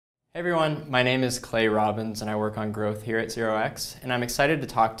Hey everyone, my name is Clay Robbins and I work on growth here at 0x, and I'm excited to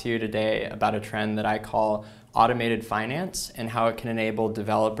talk to you today about a trend that I call automated finance and how it can enable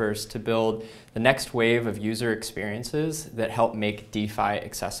developers to build the next wave of user experiences that help make DeFi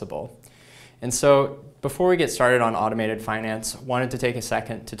accessible. And so before we get started on automated finance, wanted to take a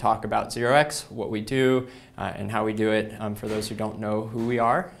second to talk about 0x, what we do and how we do it for those who don't know who we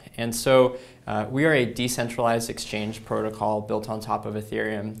are. And so we are a decentralized exchange protocol built on top of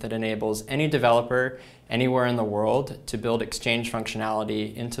Ethereum that enables any developer anywhere in the world to build exchange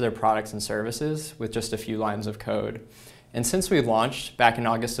functionality into their products and services with just a few lines of code. And since we launched back in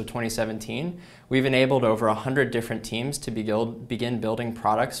August of 2017, we've enabled over 100 different teams to begin building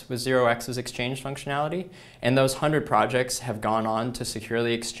products with 0x's exchange functionality. And those 100 projects have gone on to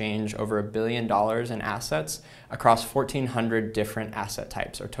securely exchange over $1 billion in assets across 1,400 different asset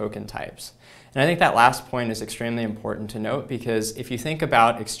types or token types. And I think that last point is extremely important to note, because if you think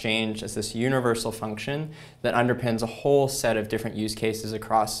about exchange as this universal function that underpins a whole set of different use cases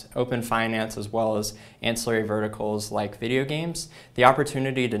across open finance as well as ancillary verticals like video games, the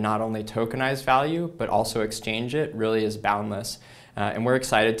opportunity to not only tokenize value but also exchange it really is boundless. And we're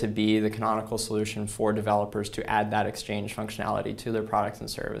excited to be the canonical solution for developers to add that exchange functionality to their products and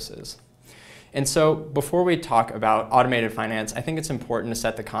services. And so before we talk about automated finance, I think it's important to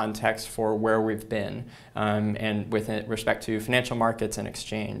set the context for where we've been and with respect to financial markets and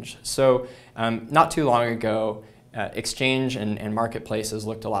exchange. So not too long ago, exchange and marketplaces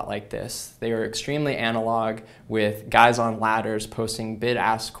looked a lot like this. They were extremely analog, with guys on ladders posting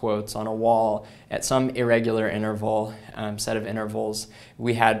bid-ask quotes on a wall at some irregular interval, set of intervals.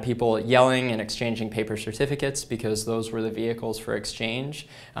 We had people yelling and exchanging paper certificates because those were the vehicles for exchange.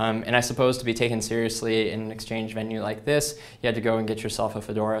 And I suppose to be taken seriously in an exchange venue like this, you had to go and get yourself a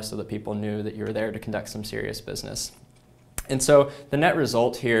fedora so that people knew that you were there to conduct some serious business. And so the net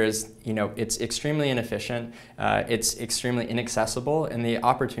result here is, it's extremely inefficient, it's extremely inaccessible, and the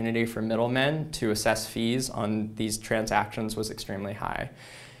opportunity for middlemen to assess fees on these transactions was extremely high.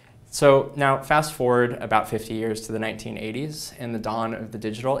 So now fast forward about 50 years to the 1980s and the dawn of the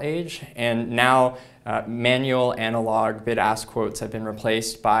digital age, and now manual analog bid-ask quotes have been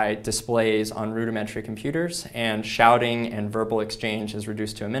replaced by displays on rudimentary computers, and shouting and verbal exchange is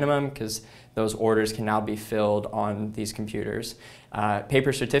reduced to a minimum because those orders can now be filled on these computers.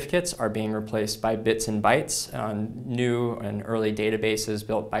 Paper certificates are being replaced by bits and bytes on new and early databases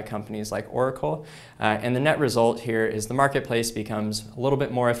built by companies like Oracle. And the net result here is the marketplace becomes a little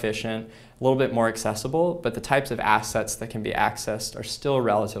bit more efficient, a little bit more accessible, but the types of assets that can be accessed are still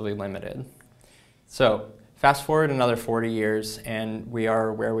relatively limited. So fast forward another 40 years and we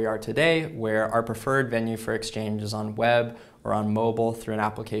are where we are today, where our preferred venue for exchange is on web or on mobile through an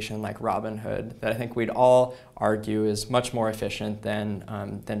application like Robinhood that I think we'd all argue is much more efficient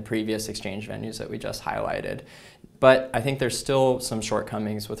than previous exchange venues that we just highlighted. But I think there's still some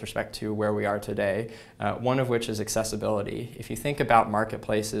shortcomings with respect to where we are today, one of which is accessibility. If you think about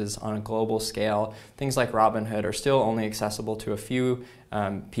marketplaces on a global scale, things like Robinhood are still only accessible to a few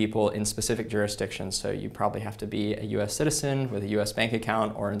people in specific jurisdictions. So you probably have to be a US citizen with a US bank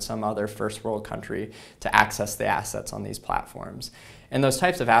account or in some other first world country to access the assets on these platforms. And those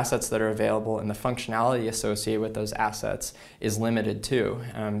types of assets that are available and the functionality associated with those assets is limited too.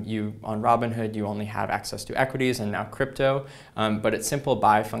 On Robinhood, you only have access to equities and now crypto, but it's simple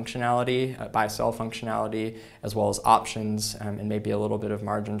buy functionality, buy-sell functionality, as well as options and maybe a little bit of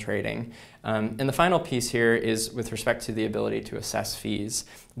margin trading. And the final piece here is with respect to the ability to assess fees.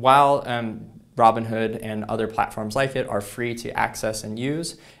 While Robinhood and other platforms like it are free to access and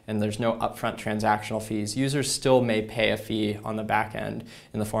use, and there's no upfront transactional fees, users still may pay a fee on the back end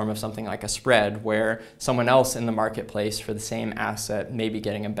in the form of something like a spread, where someone else in the marketplace for the same asset may be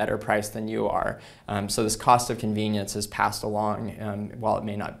getting a better price than you are. So this cost of convenience is passed along while it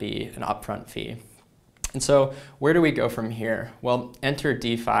may not be an upfront fee. And so where do we go from here? Well, enter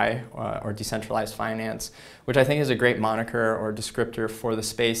DeFi or decentralized finance, which I think is a great moniker or descriptor for the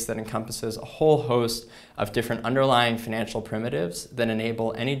space that encompasses a whole host of different underlying financial primitives that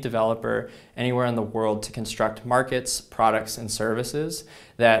enable any developer anywhere in the world to construct markets, products, and services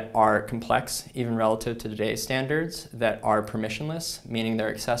that are complex, even relative to today's standards, that are permissionless, meaning they're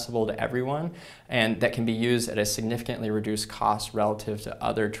accessible to everyone, and that can be used at a significantly reduced cost relative to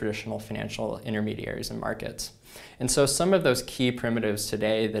other traditional financial intermediaries and markets. And so some of those key primitives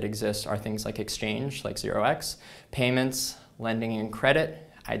today that exist are things like exchange, like 0x, payments, lending and credit,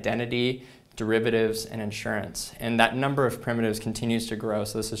 identity, derivatives, and insurance. And that number of primitives continues to grow,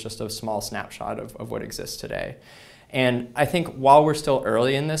 so this is just a small snapshot of what exists today. And I think while we're still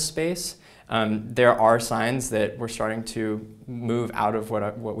early in this space, There are signs that we're starting to move out of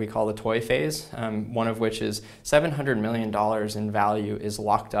what we call the toy phase, one of which is $700 million in value is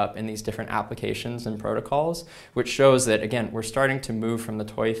locked up in these different applications and protocols, which shows that, again, we're starting to move from the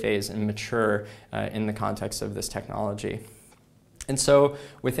toy phase and mature in the context of this technology. And so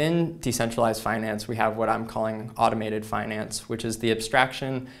within decentralized finance, we have what I'm calling automated finance, which is the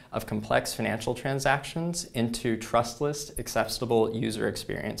abstraction of complex financial transactions into trustless, accessible user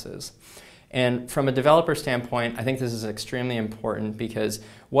experiences. And from a developer standpoint, I think this is extremely important because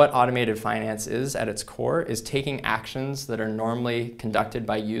what automated finance is at its core is taking actions that are normally conducted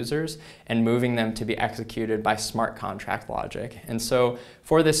by users and moving them to be executed by smart contract logic. And so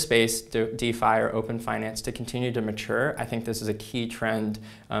for this space, DeFi or open finance, to continue to mature, I think this is a key trend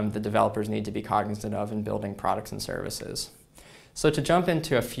that developers need to be cognizant of in building products and services. So to jump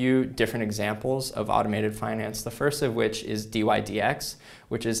into a few different examples of automated finance, the first of which is DYDX,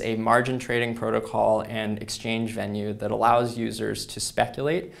 which is a margin trading protocol and exchange venue that allows users to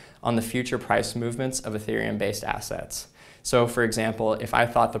speculate on the future price movements of Ethereum-based assets. So for example, if I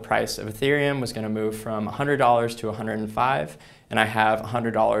thought the price of Ethereum was going to move from $100 to $105, and I have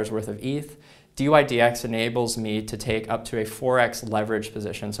 $100 worth of ETH, DYDX enables me to take up to a 4x leverage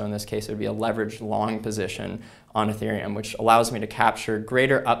position. So in this case, it would be a leveraged long position on Ethereum, which allows me to capture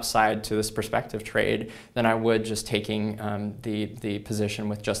greater upside to this prospective trade than I would just taking the position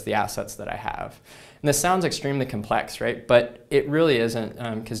with just the assets that I have. And this sounds extremely complex, right? But it really isn't,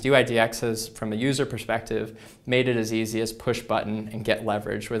 because DYDX has, from a user perspective, made it as easy as push button and get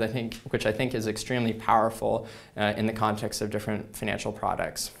leverage, which I think is extremely powerful in the context of different financial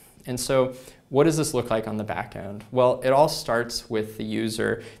products. And so what does this look like on the back end? Well, it all starts with the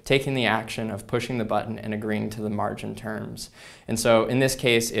user taking the action of pushing the button and agreeing to the margin terms. And so in this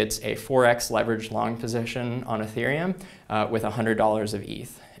case, it's a 4x leveraged long position on Ethereum with $100 of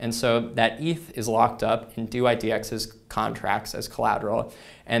ETH. And so that ETH is locked up in DYDX's contracts as collateral.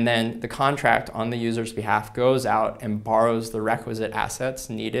 And then the contract on the user's behalf goes out and borrows the requisite assets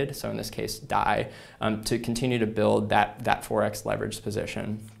needed, so in this case, DAI, to continue to build that 4x leveraged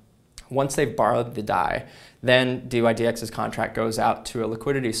position. Once they've borrowed the DAI, then DYDX's contract goes out to a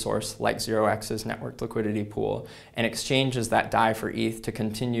liquidity source like 0x's network liquidity pool and exchanges that DAI for ETH to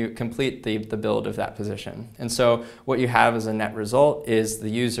complete the build of that position. And so what you have as a net result is the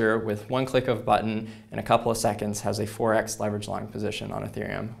user with one click of a button in a couple of seconds has a 4x leverage long position on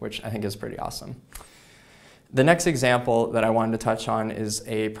Ethereum, which I think is pretty awesome. The next example that I wanted to touch on is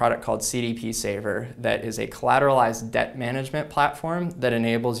a product called CDP Saver that is a collateralized debt management platform that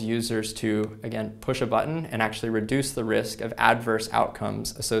enables users to, again, push a button and actually reduce the risk of adverse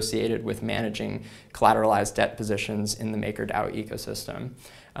outcomes associated with managing collateralized debt positions in the MakerDAO ecosystem.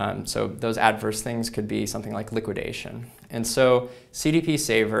 So those adverse things could be something like liquidation. And so CDP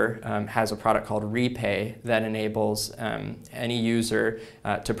Saver has a product called Repay that enables any user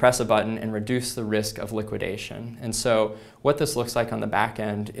to press a button and reduce the risk of liquidation. And so what this looks like on the back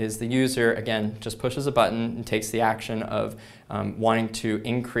end is the user, again, just pushes a button and takes the action of wanting to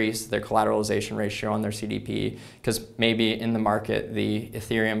increase their collateralization ratio on their CDP because maybe in the market the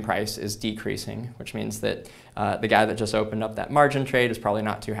Ethereum price is decreasing, which means that the guy that just opened up that margin trade is probably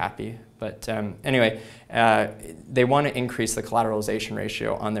not too happy. But anyway, they want to increase the collateralization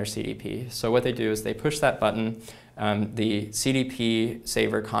ratio on their CDP. So what they do is they push that button, the CDP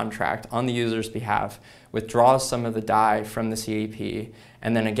Saver contract on the user's behalf withdraws some of the DAI from the CDP,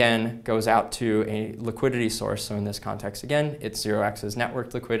 and then again goes out to a liquidity source. So in this context, again, it's 0x's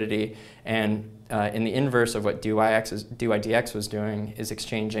network liquidity, and in the inverse of what DYDX was doing is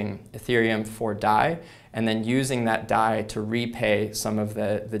exchanging Ethereum for DAI, and then using that DAI to repay some of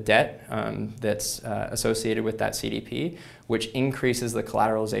the debt that's associated with that CDP, which increases the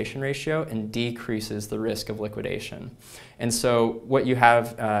collateralization ratio and decreases the risk of liquidation. And so what you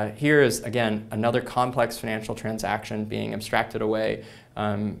have here is, again, another complex financial transaction being abstracted away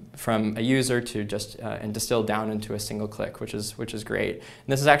from a user to just and distilled down into a single click, which is great. And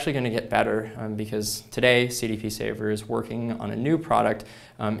this is actually going to get better because today CDP Saver is working on a new product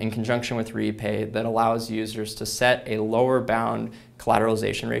in conjunction with Repay that allows users to set a lower bound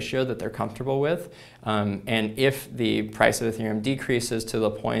collateralization ratio that they're comfortable with. And if the price of Ethereum decreases to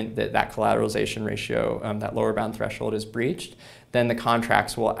the point that that collateralization ratio, that lower bound threshold is breached, then the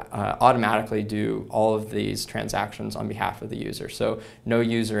contracts will automatically do all of these transactions on behalf of the user. So no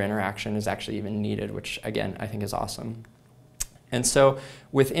user interaction is actually even needed, which again, I think is awesome. And so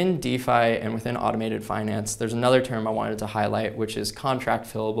within DeFi and within automated finance, there's another term I wanted to highlight, which is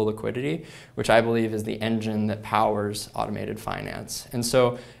contract-fillable liquidity, which I believe is the engine that powers automated finance. And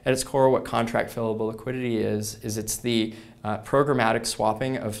so at its core, what contract-fillable liquidity is it's the programmatic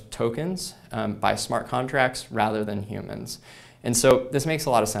swapping of tokens by smart contracts rather than humans. And so this makes a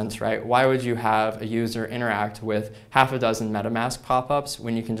lot of sense, right? Why would you have a user interact with half a dozen MetaMask pop-ups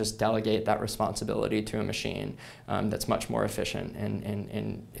when you can just delegate that responsibility to a machine that's much more efficient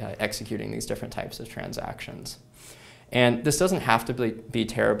in executing these different types of transactions? And this doesn't have to be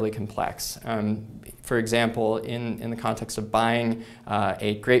terribly complex. For example, in the context of buying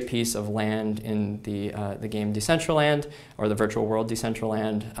a great piece of land in the game Decentralized, or the virtual world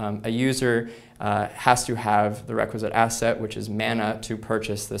Decentralized, a user has to have the requisite asset, which is mana, to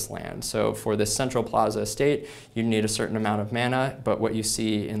purchase this land. So for this Central Plaza estate, you need a certain amount of mana, but what you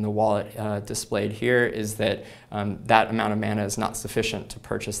see in the wallet displayed here is that that amount of mana is not sufficient to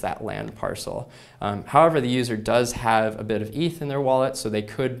purchase that land parcel. However, the user does have a bit of ETH in their wallet, so they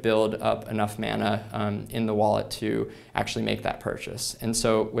could build up enough mana in the wallet to actually make that purchase. And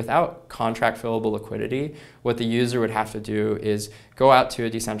so without contract-fillable liquidity, what the user would have to do is go out to a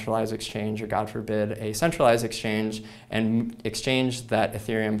decentralized exchange, or God forbid, a centralized exchange, and exchange that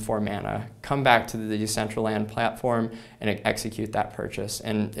Ethereum for mana, come back to the Decentraland platform and execute that purchase.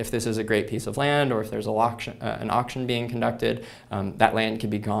 And if this is a great piece of land, or if there's an auction being conducted, that land can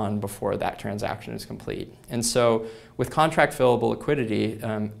be gone before that transaction is complete. And so with contract-fillable liquidity,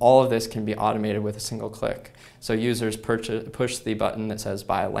 all of this can be automated with a single click. So users push the button that says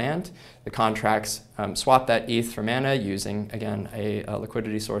buy land. The contracts swap that ETH for mana using, again, a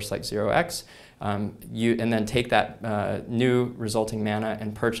liquidity source like 0x, and then take that new resulting mana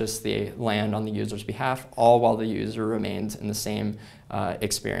and purchase the land on the user's behalf, all while the user remains in the same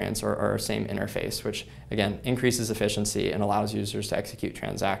experience or same interface, which, again, increases efficiency and allows users to execute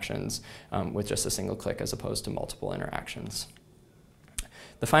transactions with just a single click as opposed to multiple interactions.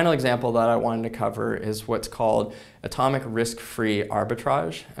 The final example that I wanted to cover is what's called atomic risk-free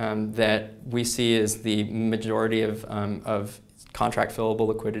arbitrage that we see as the majority of contract-fillable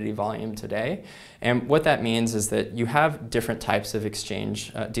liquidity volume today. And what that means is that you have different types of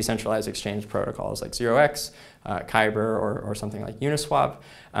exchange, decentralized exchange protocols like 0x, Kyber, or something like Uniswap.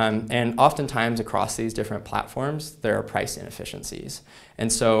 And oftentimes across these different platforms, there are price inefficiencies.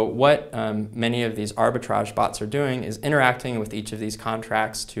 And so what many of these arbitrage bots are doing is interacting with each of these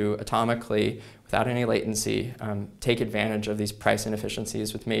contracts to atomically, without any latency, take advantage of these price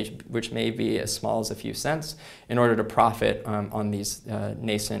inefficiencies, which may be as small as a few cents, in order to profit on these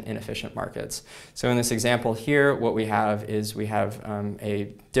nascent, inefficient markets. So in this example here, what we have is we have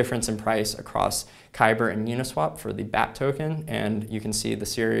a difference in price across Kyber and Uniswap for the BAT token, and you can see the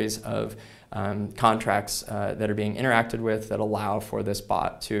series of contracts that are being interacted with that allow for this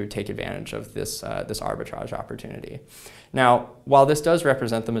bot to take advantage of this arbitrage opportunity. Now, while this does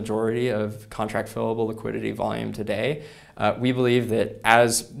represent the majority of contract-fillable liquidity volume today, we believe that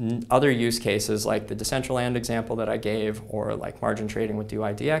as other use cases like the Decentraland example that I gave, or like margin trading with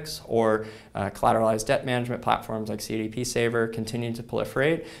DYDX, or collateralized debt management platforms like CDP Saver continue to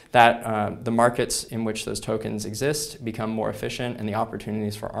proliferate, that the markets in which those tokens exist become more efficient and the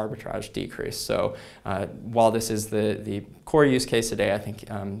opportunities for arbitrage decrease. So while this is the core use case today, I think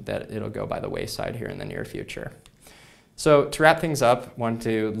that it'll go by the wayside here in the near future. So to wrap things up, I want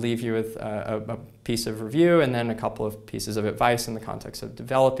to leave you with a piece of review and then a couple of pieces of advice in the context of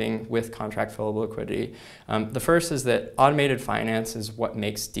developing with contract-fillable liquidity. The first is that automated finance is what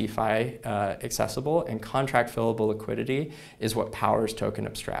makes DeFi accessible, and contract-fillable liquidity is what powers token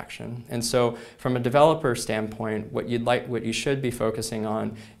abstraction. And so from a developer standpoint, what you should be focusing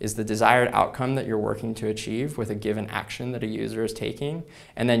on is the desired outcome that you're working to achieve with a given action that a user is taking,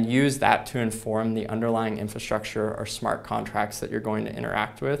 and then use that to inform the underlying infrastructure or smart contracts that you're going to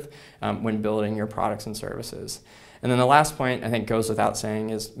interact with when building your products and services. And then the last point, I think, goes without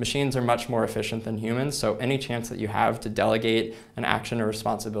saying, is machines are much more efficient than humans, so any chance that you have to delegate an action or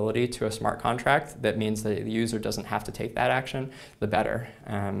responsibility to a smart contract that means that the user doesn't have to take that action, the better.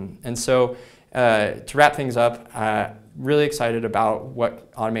 And so to wrap things up, really excited about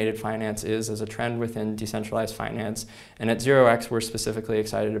what automated finance is as a trend within decentralized finance. And at 0x, we're specifically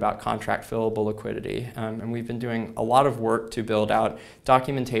excited about contract-fillable liquidity. And we've been doing a lot of work to build out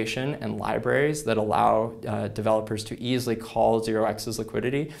documentation and libraries that allow developers to easily call 0x's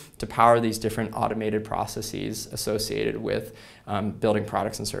liquidity to power these different automated processes associated with building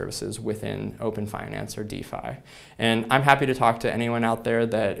products and services within open finance or DeFi. And I'm happy to talk to anyone out there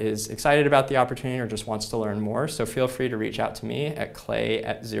that is excited about the opportunity or just wants to learn more. So feel free free to reach out to me at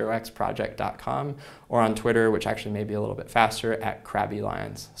clay@zeroxproject.com or on Twitter, which actually may be a little bit faster, at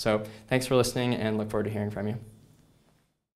CrabbyLions. So thanks for listening and look forward to hearing from you.